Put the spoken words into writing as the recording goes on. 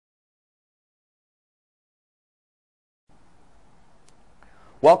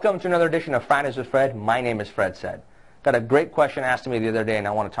Welcome to another edition of Fridays with Fred. My name is Fred Said. Got a great question asked to me the other day, and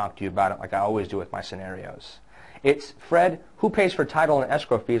I want to talk to you about it like I always do with my scenarios. It's, Fred, who pays for title and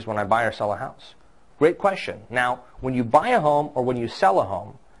escrow fees when I buy or sell a house? Great question. Now, when you buy a home or when you sell a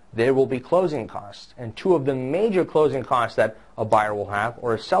home, there will be closing costs. And two of the major closing costs that a buyer will have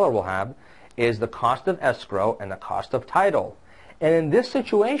or a seller will have is the cost of escrow and the cost of title. And in this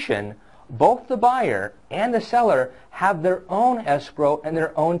situation, both the buyer and the seller have their own escrow and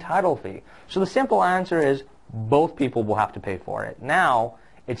their own title fee. So the simple answer is both people will have to pay for it. Now,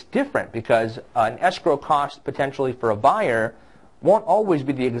 it's different because an escrow cost potentially for a buyer won't always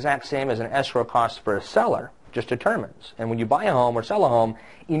be the exact same as an escrow cost for a seller. It just determines. And when you buy a home or sell a home,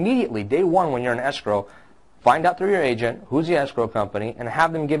 immediately, day one when you're in escrow, find out through your agent who's the escrow company and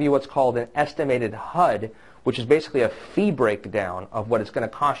have them give you what's called an estimated HUD, which is basically a fee breakdown of what it's going to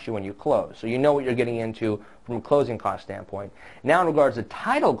cost you when you close. So you know what you're getting into from a closing cost standpoint. Now in regards to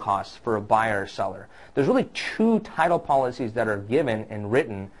title costs for a buyer or seller, there's really two title policies that are given and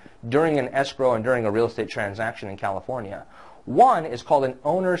written during an escrow and during a real estate transaction in California. One is called an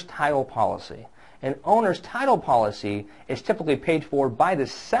owner's title policy. An owner's title policy is typically paid for by the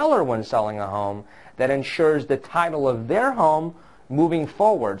seller when selling a home that ensures the title of their home moving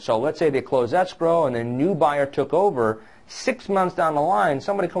forward. So let's say they close escrow and the new buyer took over. 6 months down the line,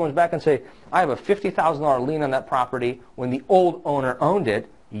 somebody comes back and say, I have a $50,000 lien on that property. When the old owner owned it,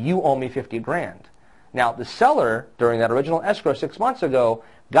 you owe me 50 grand. Now, the seller, during that original escrow 6 months ago,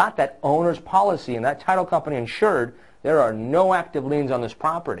 got that owner's policy, and that title company ensured there are no active liens on this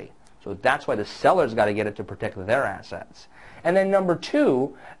property. So that's why the seller's got to get it to protect their assets. And then number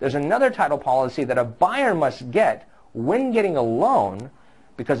two, there's another title policy that a buyer must get when getting a loan,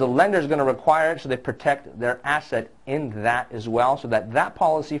 because the lender is going to require it so they protect their asset in that as well, so that that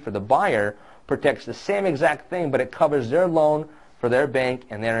policy for the buyer protects the same exact thing, but it covers their loan for their bank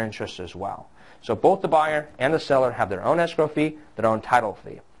and their interest as well. So both the buyer and the seller have their own escrow fee, their own title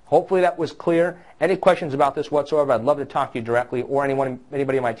fee. Hopefully that was clear. Any questions about this whatsoever, I'd love to talk to you directly or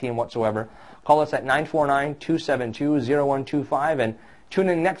anybody on my team whatsoever. Call us at 949-272-0125 and tune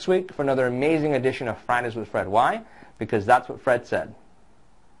in next week for another amazing edition of Fridays with Fred. Why? Because that's what Fred said.